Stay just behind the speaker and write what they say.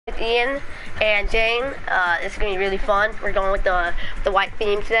Ian and Jane. It's gonna be really fun. We're going with the white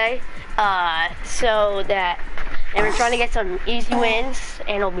theme today. And we're trying to get some easy wins,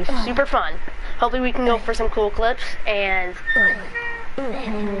 and it'll be super fun. Hopefully we can go for some cool clips. And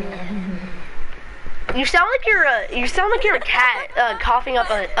you sound like you're a cat coughing up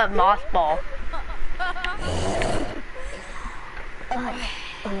a mothball.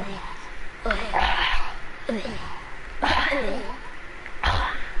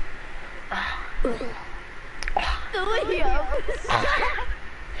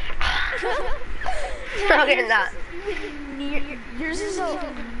 Okay, not. Yours is so.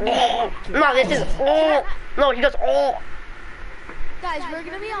 No, this is. No, he goes. Guys, we're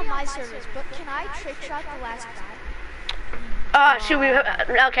gonna be on my service, but can I trick shot the last guy? Should we?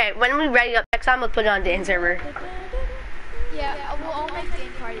 Okay, when we ready up next time, we'll put it on Dane's server. Yeah, we'll all make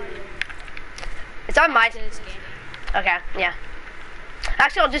Dane party with you. It's on my. This game. Okay, yeah.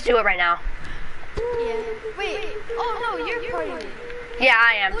 Actually, I'll just do it right now. Yeah. Wait. Oh no, you're party with you. Yeah,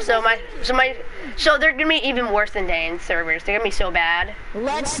 I am. So they're gonna be even worse than Dane's servers. They're gonna be so bad.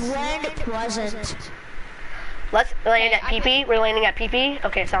 Let's land Pleasant. Let's land at PP. We're landing at PP.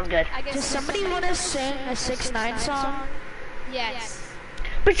 Okay, sounds good. Does somebody want to sing a 6ix9ine song? Yes.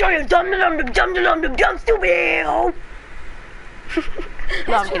 Be sure you dum stupid.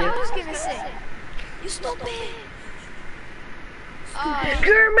 No, I'm kidding. I was gonna say. You stupid.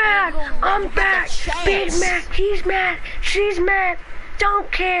 You're mad. I'm back. Big mad. He's mad. She's mad.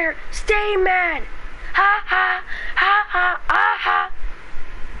 Don't care. Stay mad. Ha ha ha ha ha ha.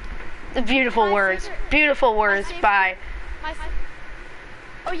 The beautiful words. Beautiful words by.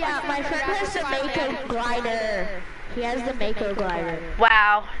 Oh yeah, my friend has the Mako glider. He has the Mako glider.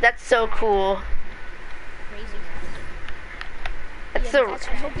 Wow, that's so cool. That's so. I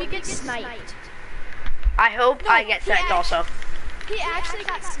hope you get sniped. I hope I get sniped also. He actually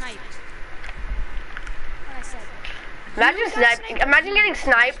got sniped. When I said that. Imagine getting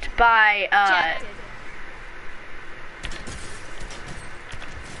sniped by Jack did.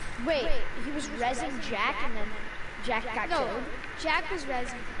 Wait, he was rezzing Jack and then Jack got killed? Jack was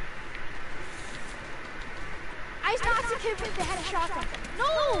rezzing. I knocked the kid with the head shotgun. No!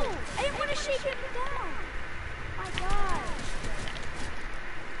 I didn't want to shake him down. My God.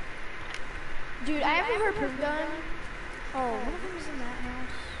 Dude, I haven't heard per gun. Oh, one of them is in that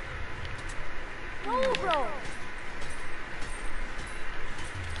house. No, bro.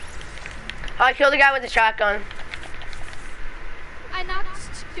 I killed the guy with the shotgun. I knocked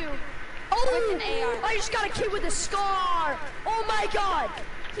two. Oh, with an AR. I just got a kid with a scar. Oh my God.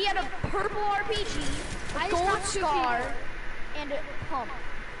 He had a purple RPG, a gold scar, and a pump.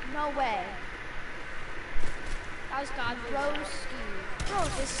 No way. That was God. Bro,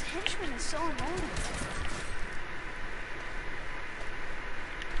 this henchman is so annoying.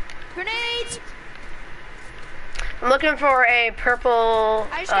 Grenades! I'm looking for a purple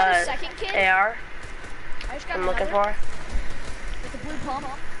I just got a second kid. AR. I just got I'm looking for. with the blue pump.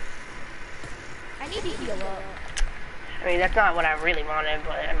 I need to heal up. I mean, that's not what I really wanted,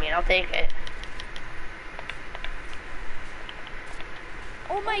 but I mean, I'll take it.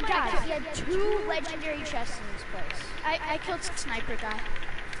 Oh my God, he had 2 legendary chests in this place. I killed sniper guy.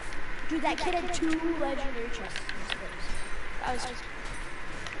 Dude, that kid had 2 legendary chests in this place. That was.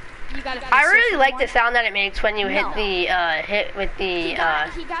 You got I really like the sound that it makes when you hit the hit with the.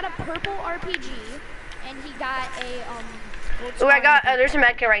 He got a purple RPG, and he got a Ooh, I got. There's a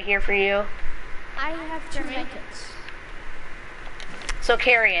medkit right here for you. I have 2 medkits. So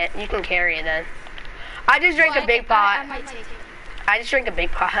carry it. You can carry it then. I just drank a big pot. I might take it. I just drank a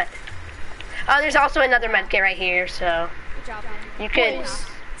big pot. Oh, there's also another medkit right here, so Good job. you could.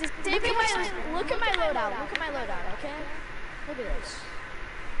 Look at my loadout. Look at my loadout. Okay. Look at this.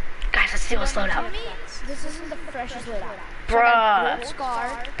 Guys, let's see what's loaded up. This isn't the freshest loadout. Bruh. Gold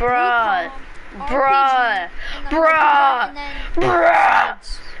scar. Bruh. Blue pump, Bruh. RPG, Bruh. and then Bruh.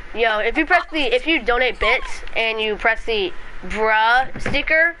 Yo, if you donate bits and you press the bruh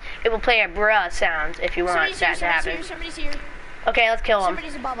sticker, it will play a bruh sound if you want that to happen. Somebody's here. Okay, let's kill him.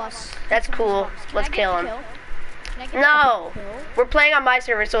 Somebody's above us. That's cool. Let's kill him. No, we're playing on my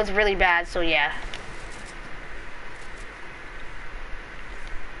server, so it's really bad. So yeah.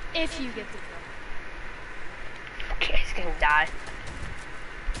 If you get the kill. Okay, he's gonna die.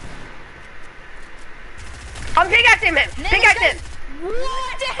 I'm pickaxing him! Pickaxing him!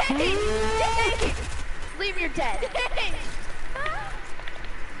 What? Dang! Leave, you're dead. Dang!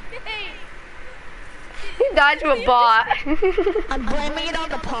 He died to a bot. I'm blaming it on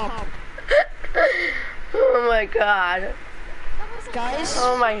the pump. Oh my god. Guys,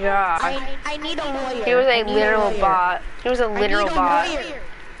 Oh my god. I need a lawyer. He was a literal bot. He was a literal bot.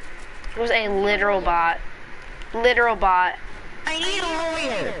 It was a literal bot. Literal bot. I need a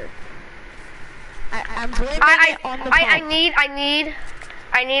lawyer. I'm blaming it on the pump.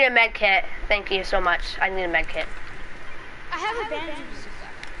 I need a med kit. Thank you so much. I need a med kit. I have a bandage bazooka.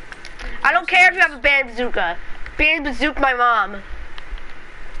 I don't care if you have a bandage bazooka. Bandage bazooka my mom.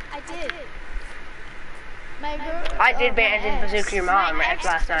 I did. I did bandage bazooka your mom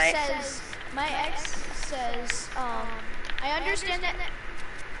last night. My ex says, I understand that.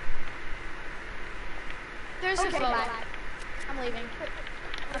 There's a photo. I'm leaving.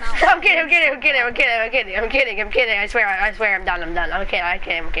 I'm kidding. I swear, I'm done. I'm kidding.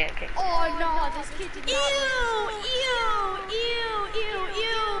 Oh no, this kid did not.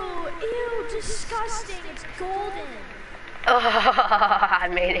 Ew, disgusting. It's golden. Oh, I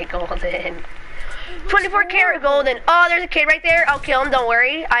made it golden. 24 karat golden. Oh, there's a kid right there. I'll kill him, don't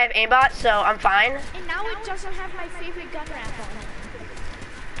worry. I have aimbot, so I'm fine. And now it doesn't have my favorite gun wrap on it.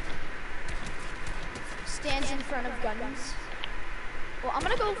 Stands in front of guns. Well, I'm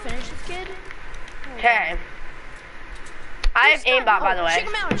gonna go finish this kid. Okay. I have aimbot, by the way.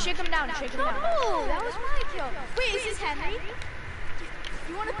 Shake him down. No, that was my kill. Wait, is this Henry?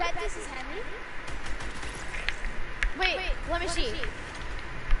 You wanna bet this is Henry? Wait, let me see.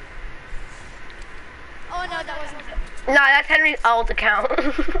 Oh no, that wasn't Henry. No, that's Henry's alt account. No, he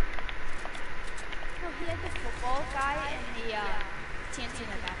had the football guy and the TNT in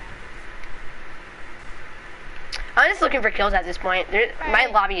the back. I'm just looking for kills at this point. My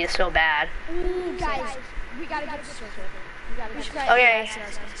lobby is so bad. Ooh, guys, we gotta get to circle. Okay.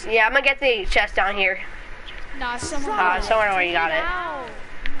 Yeah, I'm gonna get the chest down here. Nah, somewhere. Somewhere where you got it.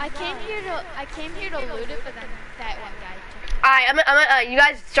 I came here to loot it, but then that one guy took it. Alright, you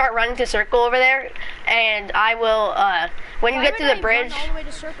guys start running to circle over there, and I will, when you get to the bridge, run all the way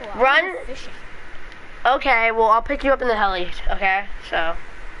to circle? run. Okay, well, I'll pick you up in the heli, okay? So,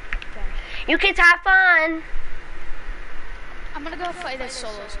 you kids have fun. I'm gonna go fight a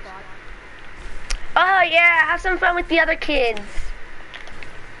solo squad. Oh yeah, have some fun with the other kids.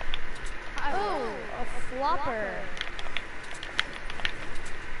 Oh, a flopper.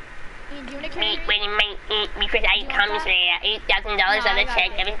 Ian, do you wanna carry? Because I comes right $8,000 on the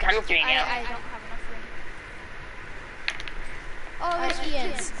check, every comes right now. I don't have enough room. Oh, there's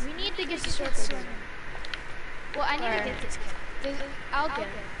Ian's. We need to get to circle. Well, I need to get this kid. I'll get it.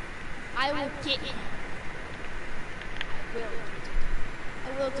 I will get it. I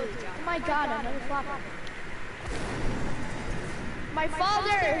will do the job. Oh my god, another flopper. My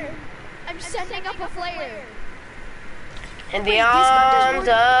father! I'm setting up a flare. In the arms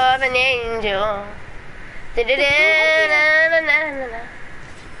of an angel. The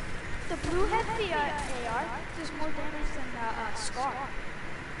blue had the AR. Does more damage than Scar.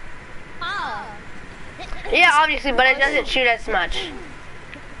 Ah. Yeah, obviously, but it doesn't shoot as much.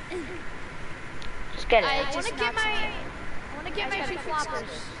 Just get it. I want to get my two floppers.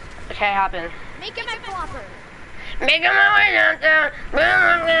 Okay, hop in. Make it my flopper. Making my way downtown.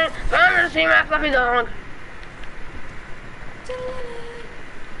 I'm gonna see my fluffy dog.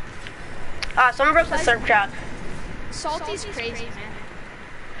 Someone broke the surf truck. Salty's crazy, man.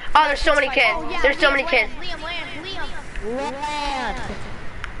 Oh, there's so many kids. Oh, yeah, There's so many kids. Liam.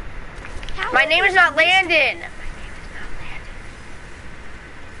 My name is not Landon.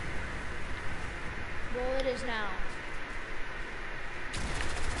 Well, it is now.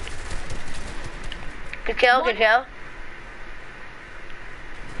 Good kill, good kill.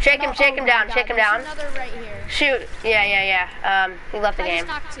 Shake him down, shake him down. Another right here. Shoot. Yeah. He left the game.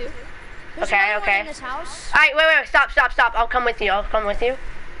 Knocked two. Okay. Alright, wait, stop. I'll come with you.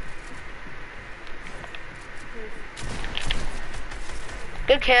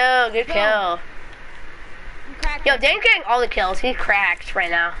 Good kill. Yo, Dane's getting all the kills. He's cracked right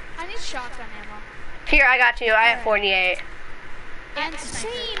now. I need shotgun ammo. Here, I got you. I have 48.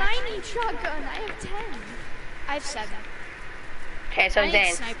 Insane. I need shotgun. I have 10. I have 7. Okay, so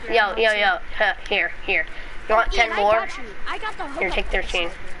Dane. Yo. Here. You want 10 Ian, more? I got the Here, take 13.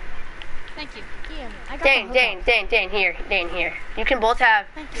 Thank you. Ian, I got Dane, here. You can both have,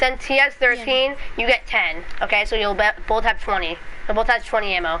 since he has 13, you get 10. Okay, so you'll both have 20. You'll both have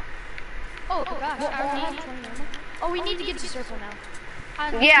 20 ammo. Oh gosh, we need to get to circle now.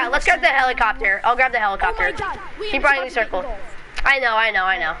 Yeah, let's grab the helicopter. I'll grab the helicopter. Oh my god. Keep running the circle. I know.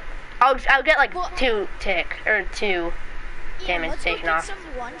 I'll get like 2 damage taken off.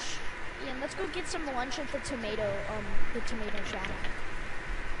 Let's go get some lunch at the tomato shack.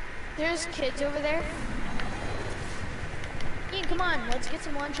 There's kids over there. Ian, come on, let's get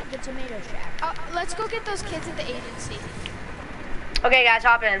some lunch at the tomato shack. Let's go get those kids at the agency. Okay, guys,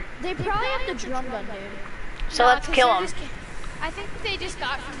 hop in. They probably have the drum gun, dude. So let's kill them. I think they just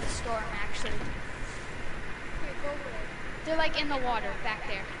got from the storm, actually. Here, go over there. They're like in the water, back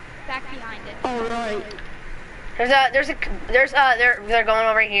there. Back behind it. Oh, right. They're going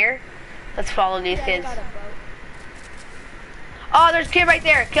over here. Let's follow these Yeah, kids. they got a boat. Oh, there's a kid right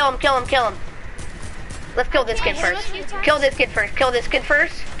there. Kill him, kill him, kill him. Let's kill this kid first. Kill this kid first. Kill this kid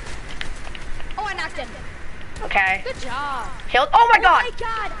first. Oh, I knocked him. Okay. Good job. Killed. Oh my god. Oh my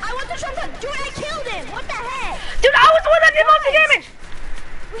god. I want the shotgun. Dude, I killed him. What the heck? Dude, I was the one that did most of the damage.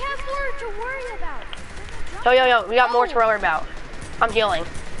 We have more to worry about. Yo. We got more to worry about. I'm healing.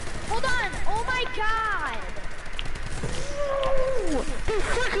 Hold on. Oh my god.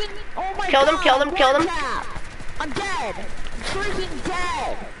 Oh my Killed him, God, killed him, killed him. tap. I'm dead. I'm freaking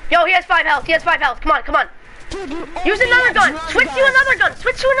dead. Yo, he has 5 health. He has 5 health. Come on, come on. Dude, you Use only another have gun. drum Switch to guns. another gun.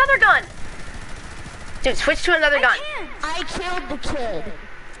 Switch to another gun. Dude, switch to another gun. I killed the kid.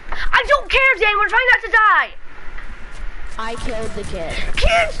 I don't care, Zane. We're trying not to die. I killed the kid.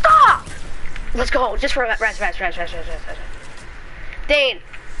 Kid, stop. Let's go. Just for rest. Dane,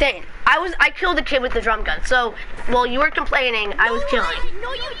 I killed the kid with the drum gun. So while you were complaining, I was killing.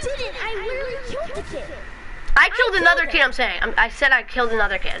 No, you didn't. I literally killed the kid. I killed another kid. I'm saying. I said I killed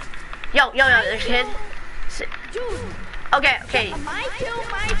another kid. Yo, there's a kid. Dude. Okay. I killed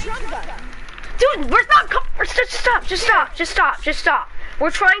my drum gun. Dude, just stop.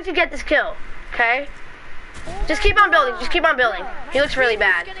 We're trying to get this kill, okay? Just keep on building. He looks really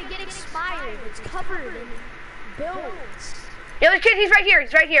bad. It's gonna get expired. It's covered in builds. The other kid, he's right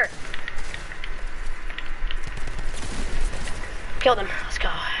here. Killed him. Let's go.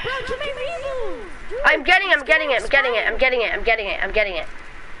 Bro, give me reload. I'm getting it.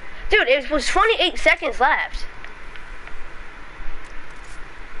 Dude, it was 28 seconds left.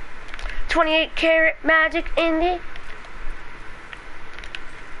 28 karat magic in the...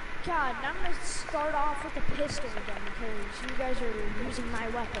 God, now I'm gonna start off with a pistol again because you guys are using my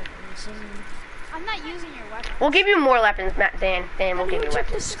weapons and I'm not using your weapon. We'll give you more weapons, Dan. We'll give you took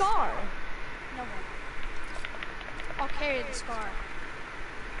weapons. the scar? No one. I'll carry the scar.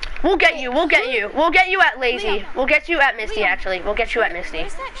 We'll get you at Lazy. Liam. We'll get you at Misty, Liam. actually. We'll get you at Misty.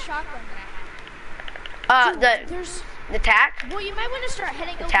 Where's that shotgun that I have? The tack? Well, you might want to start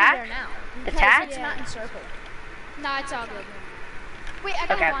heading over tack? there now. The because tack? It's not in circle. Nah, it's all good. Wait, I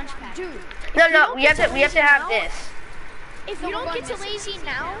got a launch pad. Dude. No, we have to have this. If you don't get to Lazy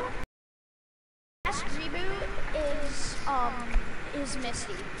now, last reboot is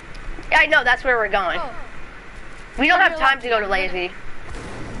Misty. Yeah, I know, that's where we're going. Oh. We don't have time to go to Lazy.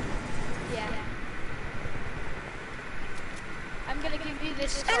 Yeah. I'm gonna give you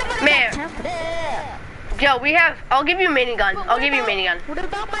this. Man. Yo, I'll give you a minigun. What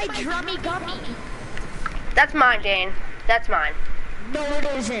about my drummy gummy? That's mine, Jane. That's mine. No, it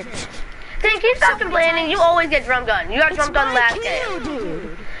isn't. Dang, keep stop complaining. You always get drum gun. You got drum gun last day. Dude.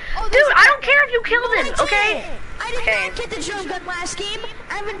 Dude, I don't care if you killed him, okay? I did not get the drum gun last game.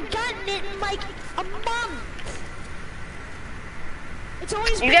 I haven't gotten it in like a month. It's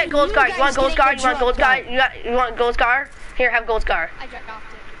always You get gold scar. You want gold scar? You want gold scar? You want gold scar? Here, have gold scar. I dropped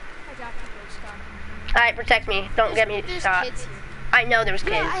it. I dropped the gold scar. Alright, protect me. Don't get me shot. Kids here. I know there's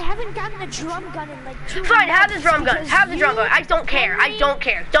kids. Yeah, I haven't gotten a drum gun in like 2 Fine, have the months drum gun. because Have the drum you, gun. I don't care. I don't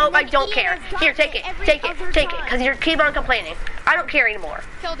care. I don't care. Here, take it. Take it. Because you keep on complaining. I don't care anymore.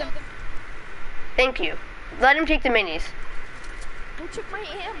 Killed him. Thank you. Let him take the minis. Who took my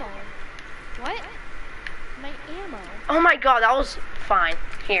ammo? What? My ammo. Oh my god, that was fine.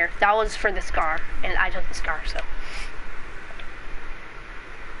 Here, that was for the scar. And I took the scar, so.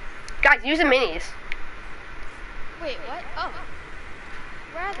 Guys, use the minis. Wait, what? Oh.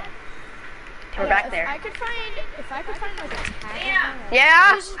 Where are they? We're back there. If I could find like a tag.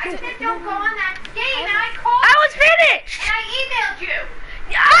 Yeah? I said don't go on that game, and I called I was finished! and I emailed you.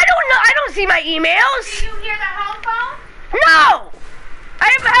 I don't know. I don't see my emails. Did you hear the home phone? No! I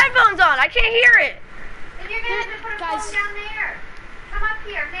have headphones on. I can't hear it. Then you're gonna have to put a Guys. phone down there. Come up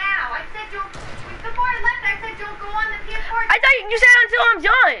here now. I said don't. Before I left, I said don't go on the PS4. I thought you said until I'm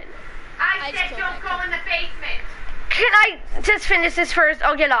done. I I said still don't like go it. in the basement. Can I just finish this first?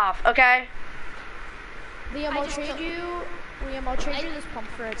 I'll get off, okay? Liam, I'll trade you this pump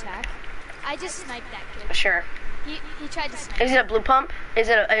for attack. I just sniped that kid. Sure. He tried to snipe. Is it a blue pump? Is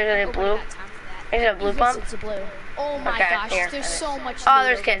it a blue? Got time for that. Is it a blue Yes, pump? it's a blue. Oh my Okay, gosh, here. there's so much. Oh, loot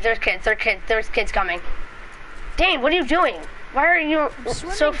there's over kids. there. There's kids coming. Dane, what are you doing? Why are you so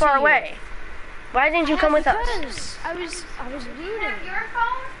swimming far to you. away? Why didn't you come with us? Because I was looting. Have your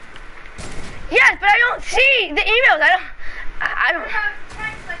phone? Yes, but I don't see the emails. I don't. What about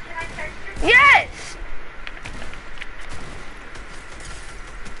text? Like, can I text you? Yes.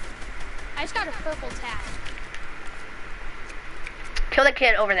 I just got a purple tag. Kill the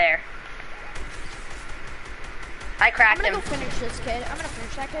kid over there. I cracked him. I'm gonna go finish this kid. I'm gonna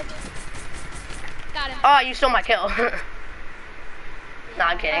finish that kid. Got him. Oh, you stole my kill. No,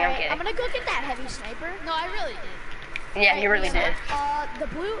 I'm kidding, I'm kidding. I'm gonna go get that heavy sniper. No, I really did. Yeah, you really did. The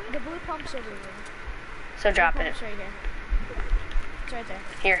blue pump's over here. So drop it. It's right here. It's right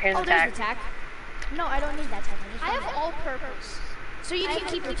there. Here's the there's tag. the tack. No, I don't need that tack. I have all purpose. So you can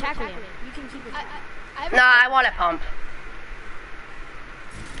keep the tack with you. You can keep it. Nah, I want a pump.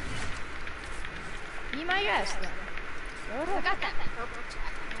 You my guess then. I got that purple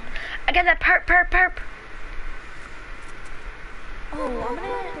tack. I got that perp. Oh, I'm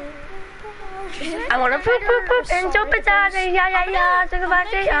gonna... I wanna poop and jump it down, yeah,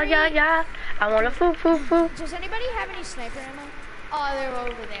 I wanna poop. Does anybody have any sniper ammo? Oh, they're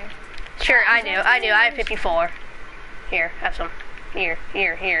over there. Sure, I do. I have 54. Here, have some. Here.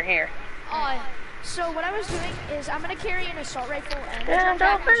 Oh, so what I was doing is I'm gonna carry an assault rifle and a drum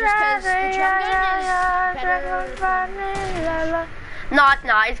gun just because the drum gun is better. No, it's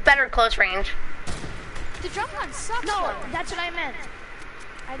not. It's better close range. The drum gun sucks. No, that's what I meant.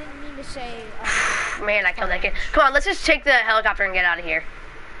 I didn't mean to say. Man, I killed that kid. Come on, let's just take the helicopter and get out of here.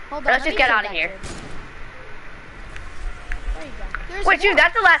 Hold on, Let's just get out of here. There you go. Wait, dude,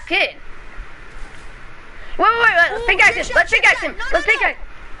 that's the last kid. Wait. Pickaxe him. Let's pickaxe him. Let's pickaxe.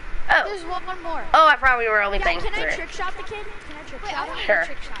 Oh. There's one more. Oh, I forgot we were only playing. Can I trick shot the kid? Can I trick shot him? Sure.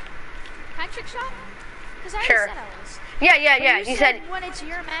 Trick shot. Can I trick shot? Because I Sure. said I was. Yeah. You said when it's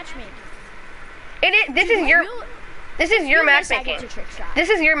your matchmaking. it is. This is your. This is your matchmaking. This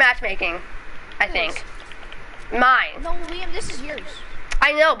is your matchmaking, I think. Mine. No, Liam, this is yours.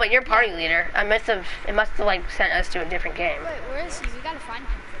 I know, but you're party leader. It must have like sent us to a different game. Wait, where is he? We gotta find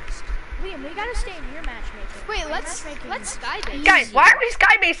him first. Liam, we gotta stay in your matchmaking. Wait, let's skybase. Guys, why are we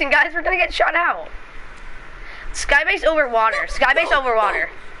skybasing, guys? We're gonna get shot out. Skybase over water. Skybase over water.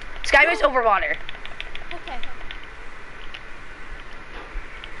 Skybase over water. Okay.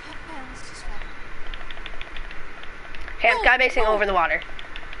 Okay, I'm skybasing over the water.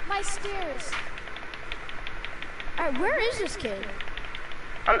 My stairs. Alright, where is this kid?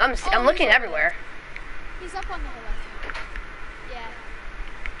 I'm looking everywhere. He's up on the left. Yeah.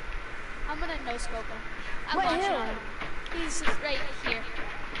 I'm gonna no scope him. I'm watching him. He's right here.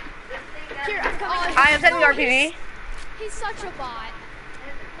 Here, I'm coming. I am setting RPG. He's such a bot.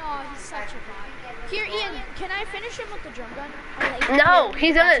 No, he's such a bot. Here, Ian, can I finish him with the drum gun? No,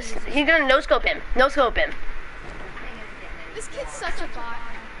 he's gonna no scope him. No scope him. This kid's such a bot.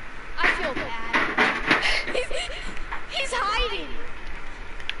 I feel bad. He's hiding.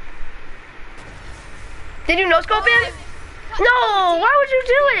 Did you no scope him? No, why would you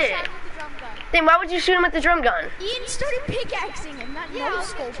do it? Then why would you shoot him with the drum gun? Ian started pickaxing him, not no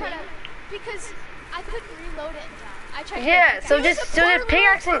scoping. Because I couldn't reload it in time. I tried. Yeah, so just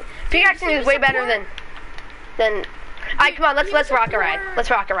pickaxing. Pickaxing is way better than. Alright, come on, let's rock a ride. Let's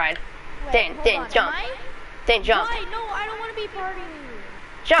rock a ride. Dane, jump. Dane, jump. Why? No, I don't want to be party leader.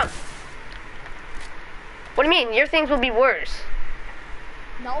 Jump. What do you mean? Your things will be worse.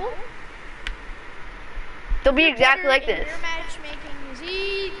 No. They'll be exactly like this. Your matchmaking is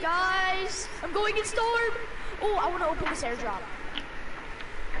easy, guys. I'm going in storm. Oh, I want to open this airdrop.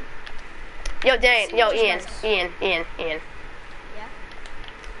 Yo, Dane. Yo, Ian. Yeah. You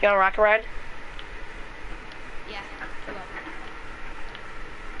want to rock a ride? Yeah.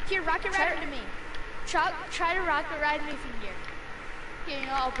 Here, rocket ride to me. Try to rocket ride me from here. Here, you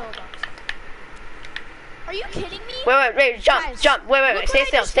know, I'll build up. Are you kidding me? Wait, jump, Guys, jump. Wait. Stay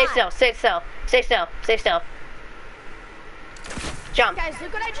still. Jump. Guys,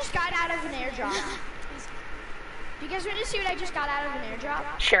 look what I just got out of an airdrop. Do you guys want to see what I just got out of an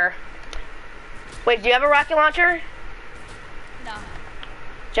airdrop? Sure. Wait, do you have a rocket launcher? No.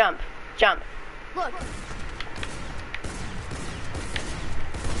 Jump. Look.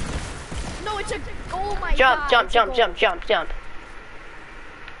 No, it's a, oh my god. Jump.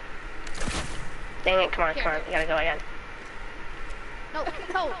 Dang it, come on, you gotta go again. No.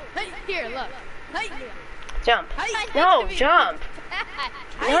 Hey, here, look. Hey. Jump. No, jump.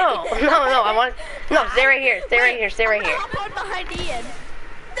 No, I want, no, stay right here. Hop on behind Ian.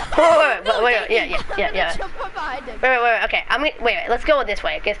 Wait, yeah. Jump on behind him. Wait, okay, wait, let's go this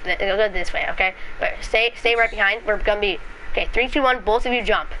way, let's go this way, okay? Wait, stay right behind, we're gonna be, okay, 3, 2, 1, both of you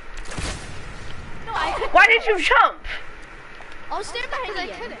jump. No, I couldn't. Why did you jump? I'll stand behind Ian.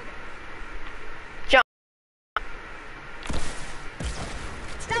 I couldn't. Jump.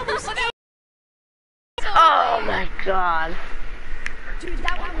 Oh my god. Dude,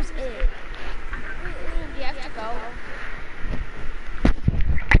 that one was it. You have to go.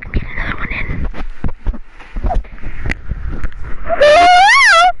 I can get another one in.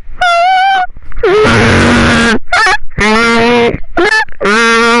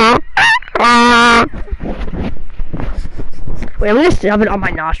 shove it on my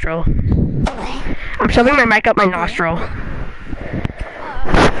nostril. I'm shoving my mic up my nostril.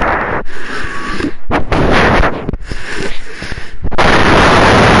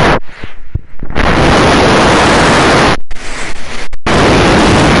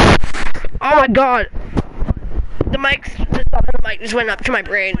 Oh my god. The mic just went up to my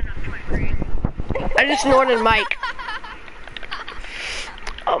brain. I just snorted mic.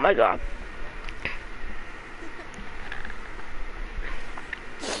 Oh my god.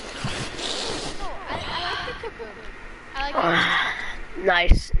 I like it.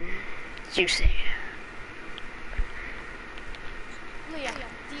 Nice. Juicy. Leah,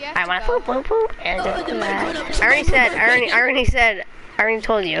 do you have I to want go? to boop boop boop and I already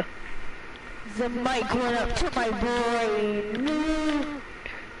told you. The mic went up to my brain.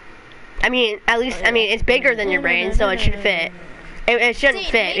 I mean, it's bigger than your brain, so it should fit. It shouldn't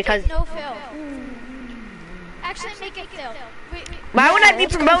Zane, fit make because. it no fill. Actually, make it fill. Wait, Why would I be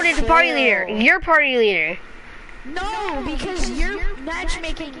promoted to party leader? You're party leader. No, because your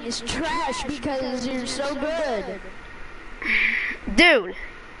matchmaking is trash because you're so good. Dude,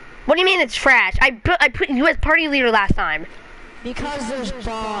 what do you mean it's trash? I put you as party leader last time. Because there's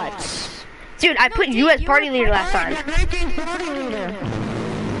bots. Dude, I put you as party leader last time. You're making party leader.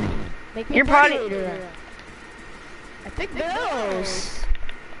 Make me You're party leader. Epic bills.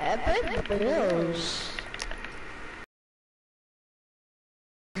 Epic bills.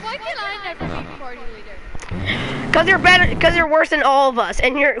 why can I never be party leader? Cause you're better. Cause you're worse than all of us,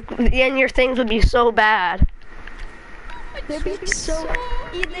 and your things would be so bad. They'd be so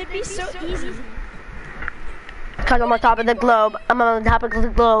easy. Cause I'm on top of the globe. I'm on the top of the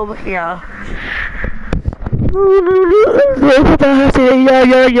globe. Yeah.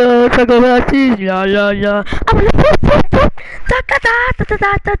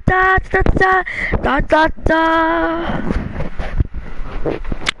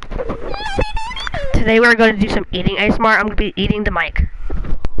 Today we're going to do some eating ASMR. I'm going to be eating the mic.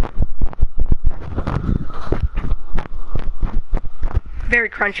 Very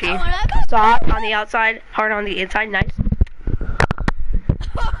crunchy. Soft on the outside, hard on the inside. Nice.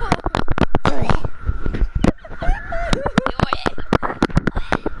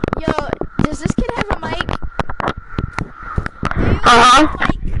 Yo, does this kid have a mic? Uh-huh.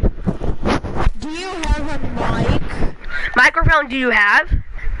 Do you have a mic? Microphone do you have?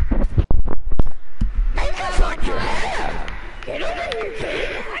 Microphone you have? Get over here, kid.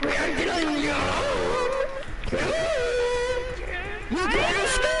 We are getting you. You can't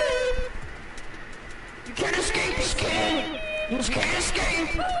escape. You can't escape, kid. You can't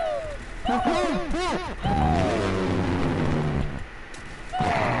escape.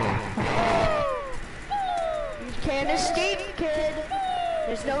 You can't escape, kid.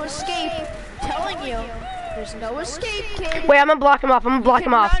 There's no escape. I'm telling you. There's no escape, kid. Wait, I'm gonna block him off. I'm gonna block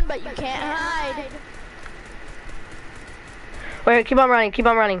him off. Run, but you can't hide. Wait, keep on running. Keep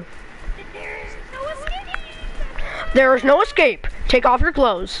on running. There's no escape. There is no escape. Take off your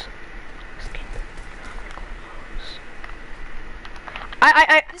clothes.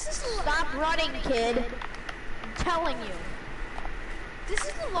 This is stop running, kid. I'm telling you. This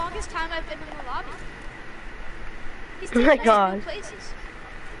is the longest time I've been in the lobby. He's Oh my taking us to God. new places.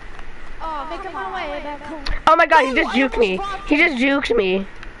 Oh, making my way back home. Oh my god, he just juked me. He just juked me.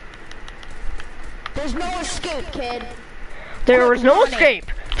 There's no escape, kid. There is no escape.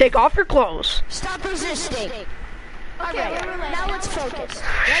 Take off your clothes. Stop resisting. Alright, now let's focus.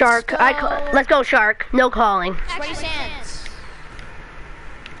 Shark, let's go, Shark. No calling. Sweaty sands.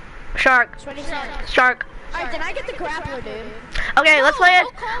 Shark, Sweaty sands. Shark. Alright, then I get the grappler, dude. Okay, let's land.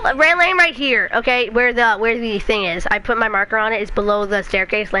 Land right here. Okay, where the thing is. I put my marker on it. It's below the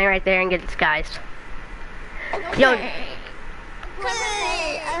staircase. Land right there and get disguised. Yo.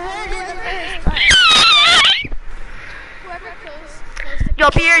 Whoever close Yo,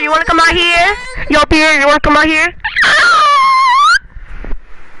 Pierre, you wanna come out here? Yo, Pierre, you wanna come out here?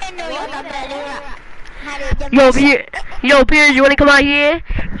 Yo, Pierre, you wanna come out here?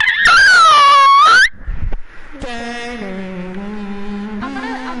 I'm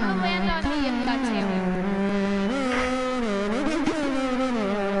gonna land on me and got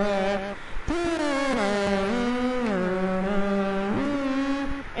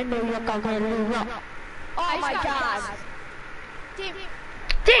Oh my god.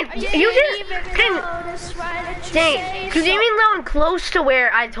 Dang, you didn't. Dang, you didn't even land close to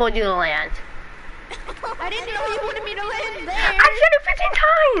where I told you to land. I didn't know you wanted me to land there. I said it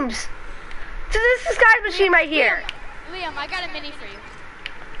 15 times. So this disguise machine right here. Liam, I got a mini for you.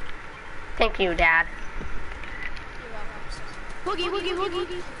 Thank you, Dad. You're welcome.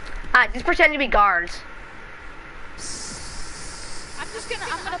 Boogie. Just pretend to be guards.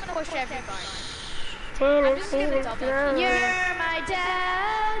 I'm gonna push everybody. I'm just gonna double. You're my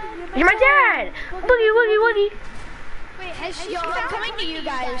dad. You're my dad. Boogie, woogie, woogie. Wait, has she Yo, I'm found coming to you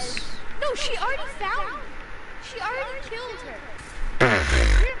guys. No, she already found me. She already killed her.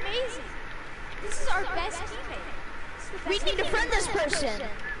 You're amazing. This is our best teammate. We need to friend this person.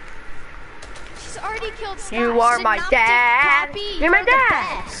 She's already killed Scott. You are my Synoptic dad. copy, You're my you're the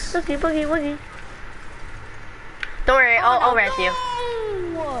dad. best. Boogie, boogie, woogie. Don't worry, I'll rescue.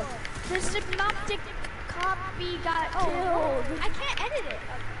 No! The synoptic copy got killed. I can't edit it.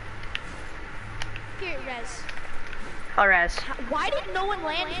 Here, Rez. I'll res. Why did no one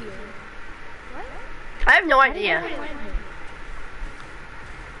land here? What? I have no idea.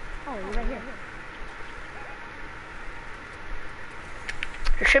 Oh, you're right here.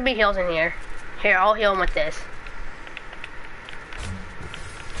 There should be heals in here. Here, I'll heal him with this.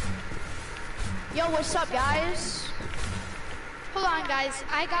 Yo, what's up, guys? Hold on, guys.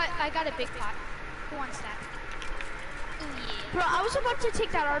 I got a big pot. Who wants that? Bro, I was about to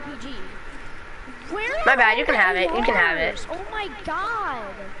take that RPG. Where? My bad, you can have it. You can have it. Oh my god.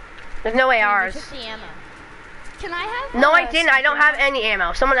 There's no You ARs. took the ammo. Can I have? No, I didn't. I don't have any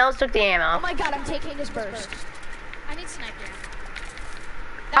ammo. Someone else took the Oh ammo. my god, I'm taking this burst. I need sniper.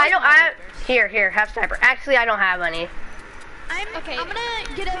 I don't. Here, have sniper. Actually, I don't have any. Okay. I'm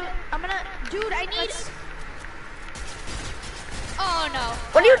gonna get a. Dude, I need. Oh no.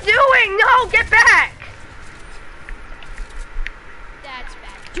 What are you doing? No, get back! That's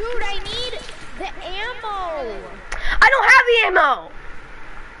bad. Dude, I need the ammo. I don't have the ammo.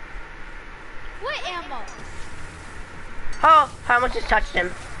 What ammo? Oh, I almost just touched him,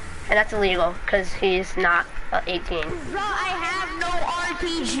 and that's illegal because he's not 18. Bro, I have no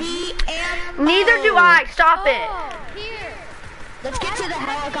RPG ammo. Neither do I. Stop it. Oh, here. Let's get to the I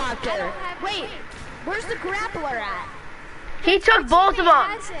helicopter. don't have Wait, where's the grappler at? He took both of them.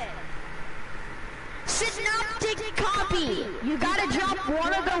 Has it. Synoptic copy. You gotta drop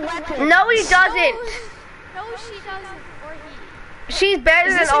one of the weapons. No, he doesn't. No, she doesn't. Or he. She's better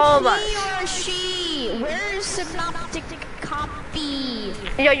Is than this a all of he us. or a she? Where is synoptic copy?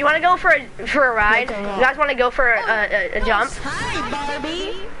 Yo, you want to go for a ride? You guys want to go for a jump? Hi,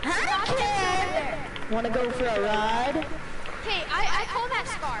 Barbie. Hi, kid. Wanna go for a ride? Hey, I call that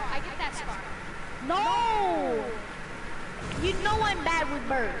Scar. I get that Scar. No. You know I'm bad with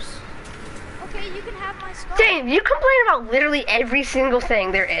birds. Okay, you can have my Scar. Dang, you complain about literally every single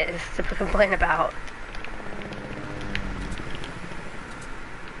thing there is to complain about.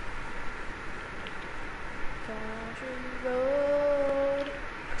 Country road,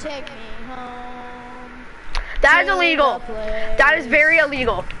 take me home. That is illegal. That is very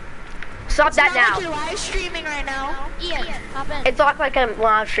illegal. Stop that now. You're live streaming right now. Ian, hop in. It's not like I'm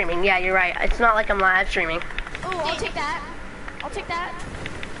live streaming. Yeah, you're right. It's not like I'm live streaming. Oh, I'll take that. I'll take that.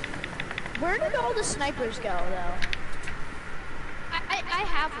 Where did all the snipers go, though? I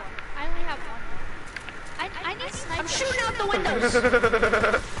have one. I only have one. I need sniper. I'm shooting out the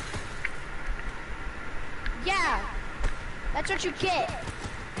windows. Yeah, that's what you get.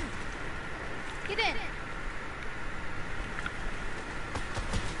 Get in.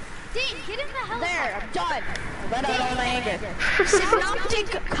 Dean, get in the helicopter. There, I'm done. Let out all my anger. Synoptic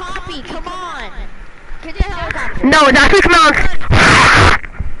copy, come on. Get the helicopter. No, that's his mouth.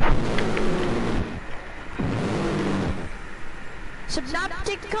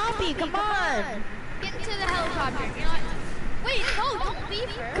 Synoptic copy, come on. Get into the helicopter. You know what? Wait, no, don't leave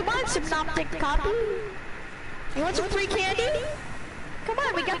her. Come on, synoptic copy. You want some free candy? Come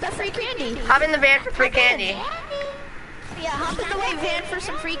on, we got that free candy. Hop in the van for free candy. Yeah, hop in the white van for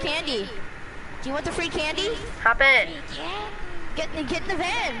some free candy. Do you want the free candy? Hop in. Get in the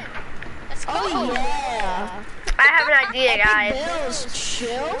van. Let's go. Oh yeah. I have an idea, guys. Bills,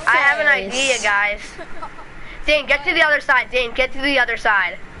 chill. I have an face. idea, guys. Dane, get to the other side. Dane, get to the other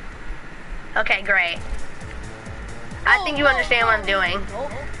side. Okay, great. I think you understand what I'm doing.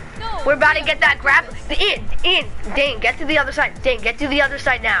 No. We're about to get that grab. In. Dane, get to the other side. Dane, get to the other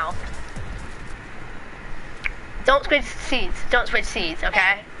side now. Don't switch seats. Don't switch seats,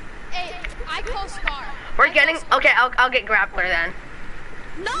 okay? Hey, I call Scar. We're getting. Okay, I'll get grappler then.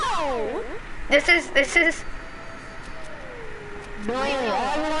 No. This is. No,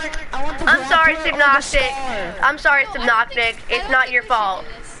 I want the I'm sorry, grappler or the Subnoptic. star. I'm sorry, No, I don't think- Subnoptic. I It's don't not think your we should fault.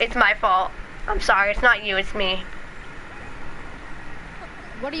 do this. It's my fault. I'm sorry. It's not you. It's me.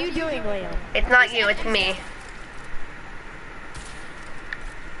 What are you doing, Liam? It's not you. It's me.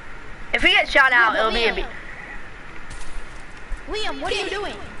 If we get shot out, it'll be a. Liam, what are you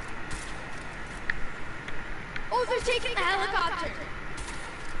doing? Oh, they're taking the helicopter.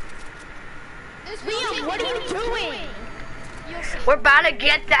 There's no Liam, taking what are you the- doing? You'll see. We're about to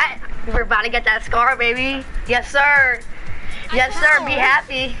get that. We're about to get that scar, baby. Yes, sir. Yes, sir. Be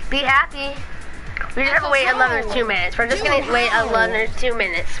happy. Be happy. We're just gonna wait another 2 minutes. We're just gonna wait another 2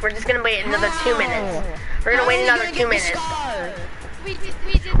 minutes. We're just gonna wait another 2 minutes. We're gonna wait another 2 minutes. We did.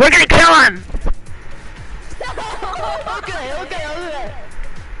 We're gonna kill him. Okay.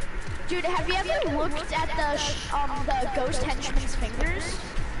 Dude, have you ever looked at the ghost henchman's fingers?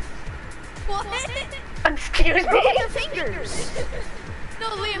 What? Excuse Look me. at the fingers. No,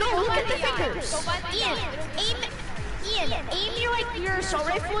 Liam, No, go look by at the the eye. fingers. Go by the Ian, eye. aim your assault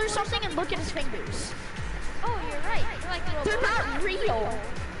rifle or something and look at his fingers. Oh, you're right. You're like a They're little. not real.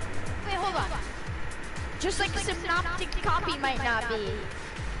 Wait, hold on. Just like Synoptic Copy might not be.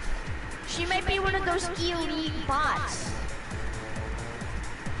 She might be one of those elite bots.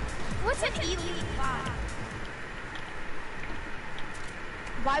 What's an elite bot?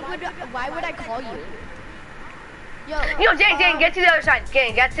 Why would I call you? Yo, Jane, get to the other side.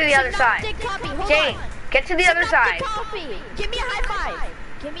 Jane, get to the other side. Synoptic Copy, hold Jane, on. get to the other side. Synoptic Copy. Give me a high five.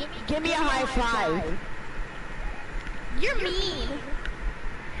 Give me a high five. You're mean.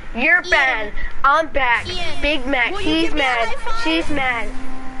 You're bad. I'm back. Ian, Big Mac. will you He's give me a mad. high five? She's mad.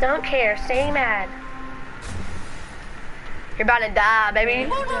 Don't care. Stay mad. You're about to die, baby.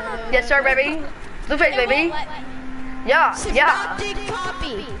 No. Yes, sir, baby. Blueface, It baby. won't let me. Yeah. Synoptic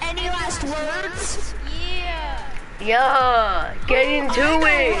Copy. Any last words? Yeah. Yeah. Get into I know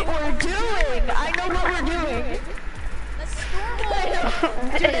it. what we're doing. I know what we're doing. Let's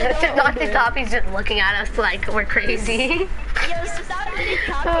storm. Not the top. He's just looking at us like we're crazy. Yes, Synoptic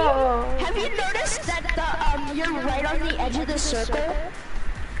Copy. Oh. Have you noticed that you're right on the edge of the circle?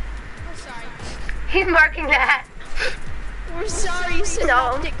 I'm sorry. He's marking that. We're sorry, No,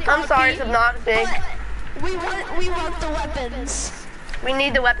 Synoptic Copy. I'm sorry, Synoptic. But we want the weapons. We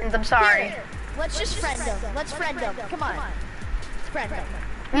need the weapons. I'm sorry. Here, let's just friend them. Let's friend them. Come on. Let's friend them.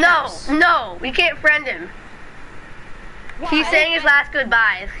 No, we can't friend him. He's saying his last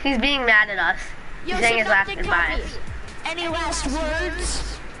goodbyes. He's being mad at us. He's saying his last Synoptic goodbyes. Copy. Any last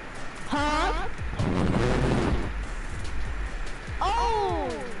words? Huh? Oh,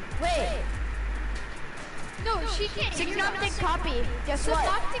 wait. No, she can't hear Synoptic us. Copy. Guess what?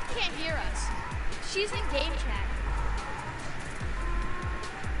 Synoptic can't hear us. She's in game chat.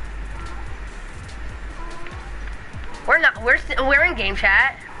 We're not. We're in game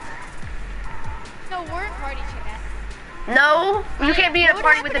chat. No, we're in party chat. No, you can't be in a What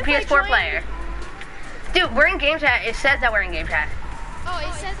party with a happened if I PS4 joined? player. Dude, we're in game chat. It says that we're in game chat. Oh,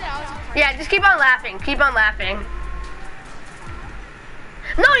 it says that I was in party. Yeah, just keep on laughing. Keep on laughing.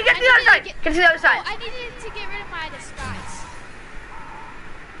 No, you get to the other side. Get to the other side. Oh, I needed to get rid of my disguise.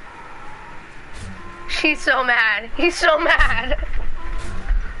 She's so mad. He's so mad.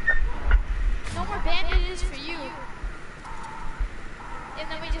 No more bandages for you. And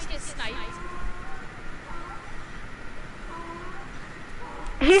then we just get sniped.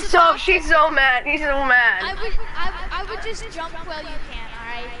 She's so mad. He's so mad. I would just jump while you can,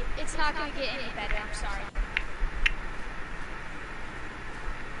 alright? It's not gonna get any better, I'm sorry.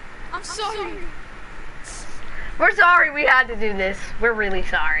 I'm sorry. We're sorry we had to do this. We're really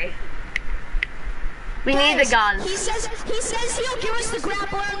sorry. We need the guns. He says he'll give us the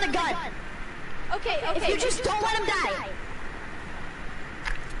grappler and the gun. Okay. If you just don't let him die.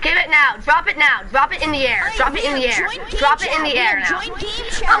 Give it now. Drop it now. Drop it in the air. Drop it in the air. Drop it in the air now.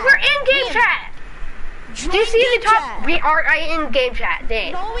 Oh, we're in game chat. Do you see the top? We are in game chat.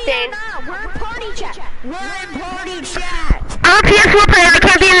 Dane. No, we are Dane. not. We're in party chat. We're in party chat. I'm a PS4 player. I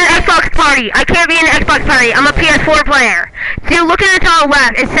can't be in an Xbox party. I can't be in an Xbox party. I'm a PS4 player. Dude, look at the top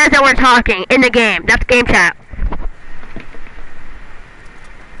left. It says that we're talking in the game. That's game chat.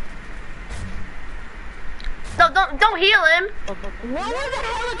 No, don't heal him. Lower the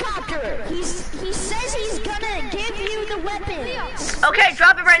helicopter. He says he's gonna give you the weapons. Okay,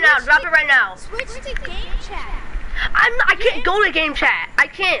 drop it right now. Drop it right now. Switch to game chat. I can't go to game chat. I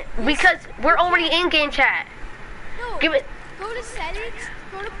can't because we're already in game chat. No. Give it. Go to settings,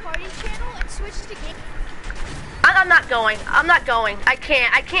 go to party channel, and switch to game. I'm not going. I'm not going. I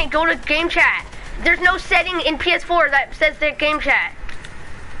can't go to game chat. There's no setting in PS4 that says that game chat.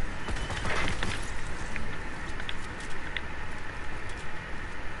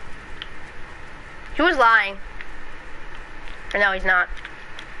 He was lying. Or no, he's not.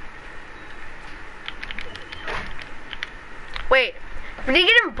 Wait, did he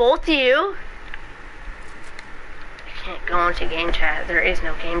get them both to you? I can't go into game chat. There is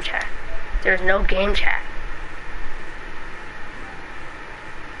no game chat. There's no game chat.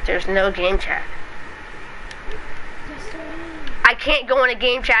 There's no game chat. I can't go into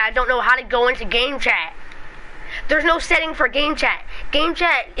game chat. I don't know how to go into game chat. There's no setting for game chat. Game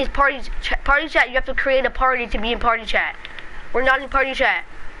chat is party chat. You have to create a party to be in party chat. We're not in party chat.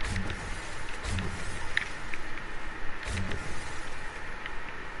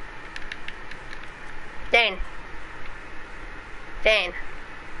 Dane. I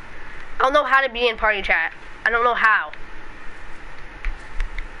don't know how to be in party chat. I don't know how.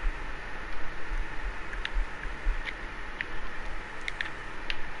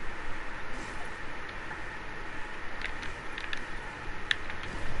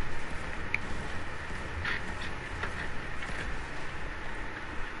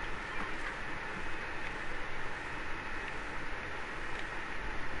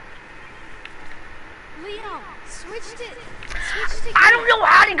 Switched it. I don't know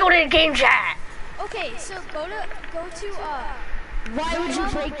how to go to the game chat. Okay, so go to Why would you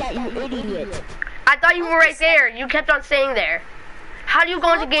break that, you idiot? I thought you were right there. You kept on staying there. How do you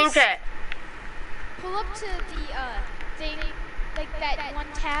go into game chat? pull up to the thing, like that one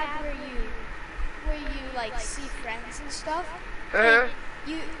tab where you like see friends and stuff. And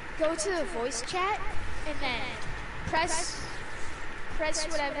you go to the voice chat and then press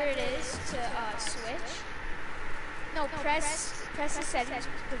whatever it is to switch. No, press the settings,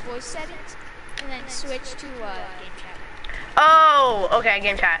 the voice settings, and then switch to game chat. Oh, okay,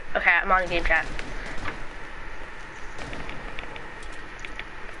 game chat. Okay, I'm on game chat.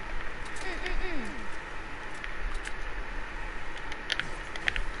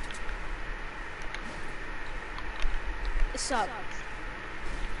 What's up?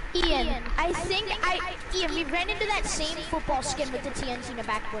 Ian, Ian, we ran into that same football skin with the TNT in the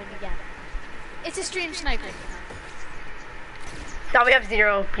back bling again. It's a stream sniper. Now we have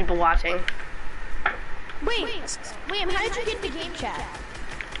 0 people watching. Wait, William, how did you get into game chat?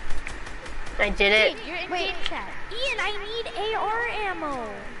 I did it. You're in game chat. Ian, I need AR ammo.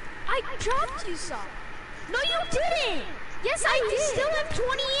 I dropped you some. No, you didn't. Yes, I did. still have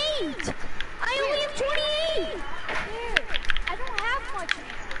 28. I only have 28. Here, I don't have much ammo.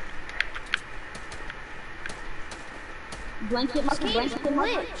 Blanket muscle, blanket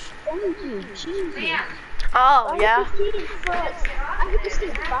muscle. Thank you, Jesus. Yeah. Oh, yeah. I hit this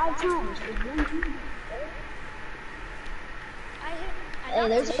thing 5 times. Hey,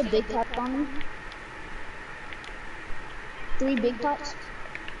 there's a big top on me. 3 big tops.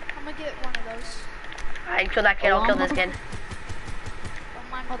 I'm gonna get one of those. I kill that kid. I'll kill this kid. Don't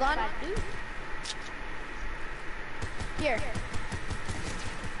mind Hold on. Here.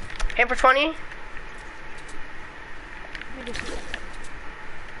 Hit for 20.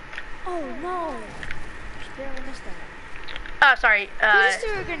 Oh no. Just barely missed that. Oh, sorry. Who just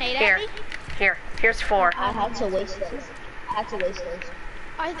threw a grenade Here. at me? Here's 4. I had to waste those. I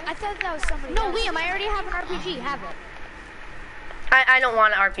thought that was somebody No, else. Liam, I already have an RPG. Have it. I don't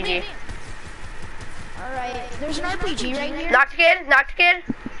want an RPG. Alright, there's an RPG right here. Knocked the kid.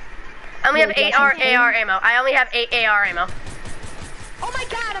 I only have 8 AR ammo. I only have 8 AR ammo. Oh my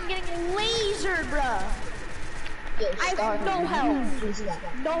god, I'm getting lasered, bruh. I have no health.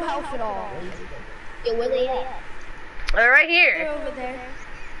 No health at all. Yo, where they at? They're right They're here. over there.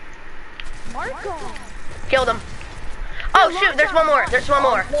 Marco. Killed him. Oh shoot, there's one more.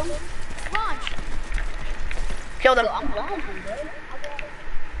 Launch. Killed him. I'm lagging, bro.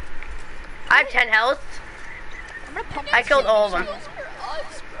 I have 10 health. I'm gonna pump I killed all of them.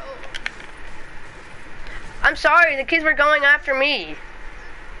 I'm sorry, the kids were going after me.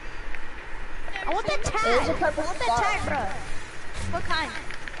 I want that tag. There's a purple I want that spot. tag, bruh. What kind?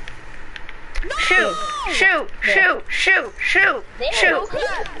 No! Shoot.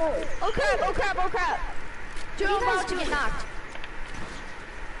 Oh crap. Two about to get knocked.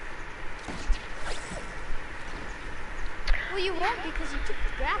 Well, you won't because you took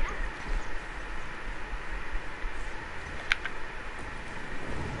the grapple.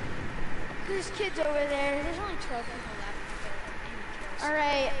 There's kids over there. There's only 12 people left.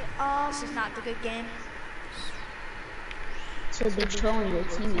 Alright, This is not the good game. So they're trolling your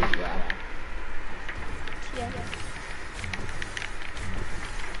teammates, bro. Yeah.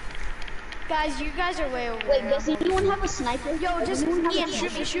 Guys, you guys are way over Wait, there. does anyone have a sniper? yo, just Anyone have a Ian,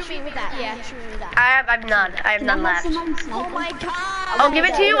 sniper? shoot me with that. Yeah. Ian, shoot me with that. I have none. I have Can none I have left. somebody sniper? Oh my god. I'll give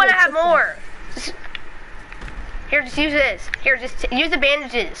it to you when I have more. Here, just use this. Here, just use the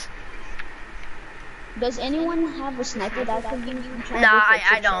bandages. Does anyone have a sniper that could give me a chance? Nah,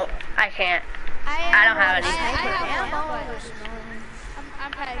 I don't. I can't. I don't have any. I have one, but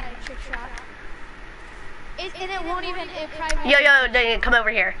I'm probably gonna trick shot. And it won't even. It probably. Yo, Dane, come over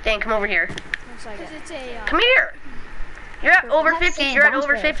here. Come over here. Because it's a. Come here. You're at over 50. You're at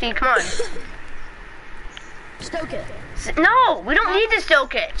over 50. Come on. Stoke it. No, we don't need to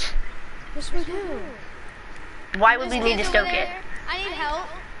stoke it. Yes, we do. Why would we need to stoke it? I need help.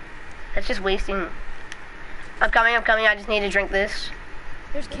 That's just wasting. I'm coming. I just need to drink this.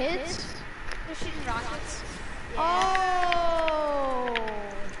 There's kids. They're shooting rockets. Oh.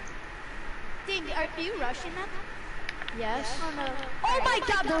 Dang, are you rushing them? Yes. Oh no. Oh my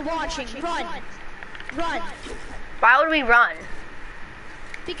god, they're launching. Run. Run. Why would we run?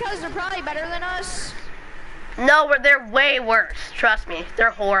 Because they're probably better than us. No, they're way worse. Trust me, they're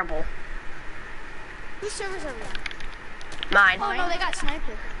horrible. Whose servers are we on? Mine. Oh no, they got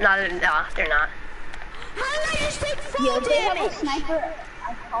sniper. No, they're not. How did I just take full Yo, they have a damage? sniper.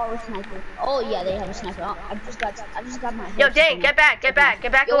 I call a sniper. Oh yeah, they have a sniper. Oh, I just got my. Yo, Dane, get back Yo,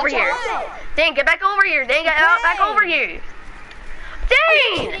 over watch here. out. Dane, get back over here. Dane, get back over here.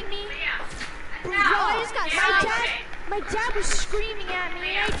 Dane! Kidding me? Bro, I just got my dad was screaming at me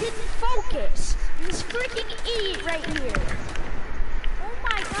and I didn't focus. This freaking idiot right here. Oh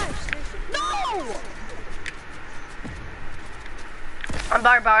my gosh, No! I'm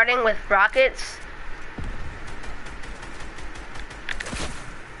bombarding with rockets.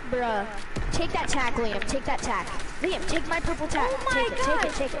 Bruh. Take that tack, Liam. Take that tack. Liam, take my purple tack. Oh my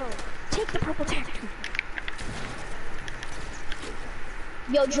Take it. Take the purple tack.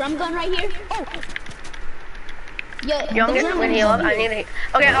 Yo, drum gun right here. Oh. Yo, Yo, I'm getting heal up. I need to.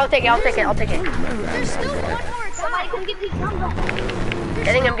 Okay, I'll take it. there's still one more guy. Somebody come get these drum guns.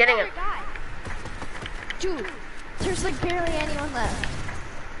 Getting him. Dude, there's like barely anyone left.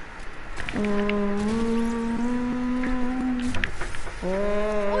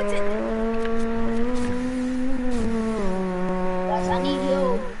 Oh, it's in. Guys, I need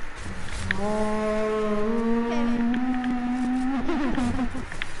you.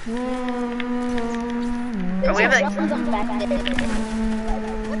 Oh, we have like. Drum guns back there.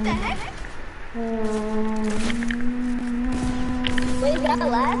 What the heck? Wait, is that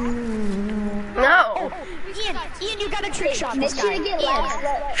last? No. Ian, you gotta trick shot Make this sure guy. to get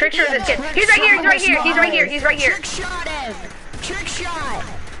last. Trick shot this kid. He's right here. Trick shot him. Trick shot.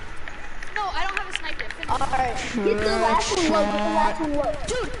 No, I don't have a sniper. Finish. Alright. Get the last one low.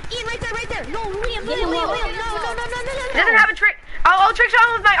 Dude, Ian, right there. No, Liam. Get him No. low. He doesn't have a trick. I'll trick shot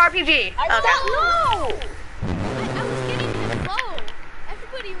him with my RPG. No! I was getting him low.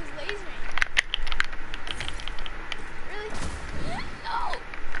 Everybody was lasering. Really? No.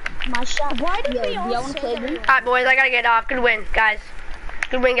 My shot. Why did Yo, we all y'all wanna say play that this? Alright, boys, I gotta get off. Good win, guys.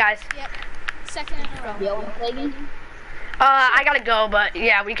 Yep. Second in a row. Y'all wanna play again? I gotta go, but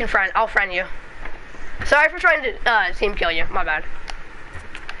yeah, we can friend. I'll friend you. Sorry for trying to team kill you. My bad.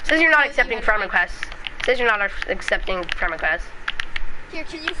 Says you're not accepting friend requests. Says you're not accepting friend requests. Here,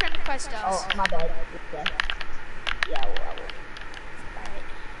 can you friend request us? Oh, my bad. Yeah, I will.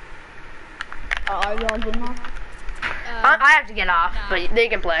 Are y'all getting off? I have to get off, nah. but they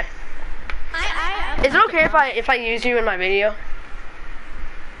can play. Is it okay if I use you in my video?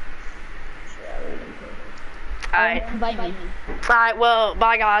 Alright. Invite me. Alright, well,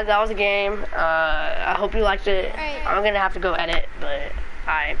 bye guys, that was a game. I hope you liked it. Alright. I'm gonna have to go edit, but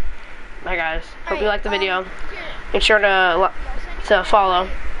alright. Bye guys. Hope you liked the video. Here, Make sure to follow.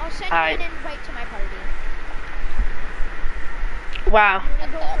 I'll send you Alright. an invite to my party. Wow. I'm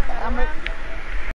gonna go for another round.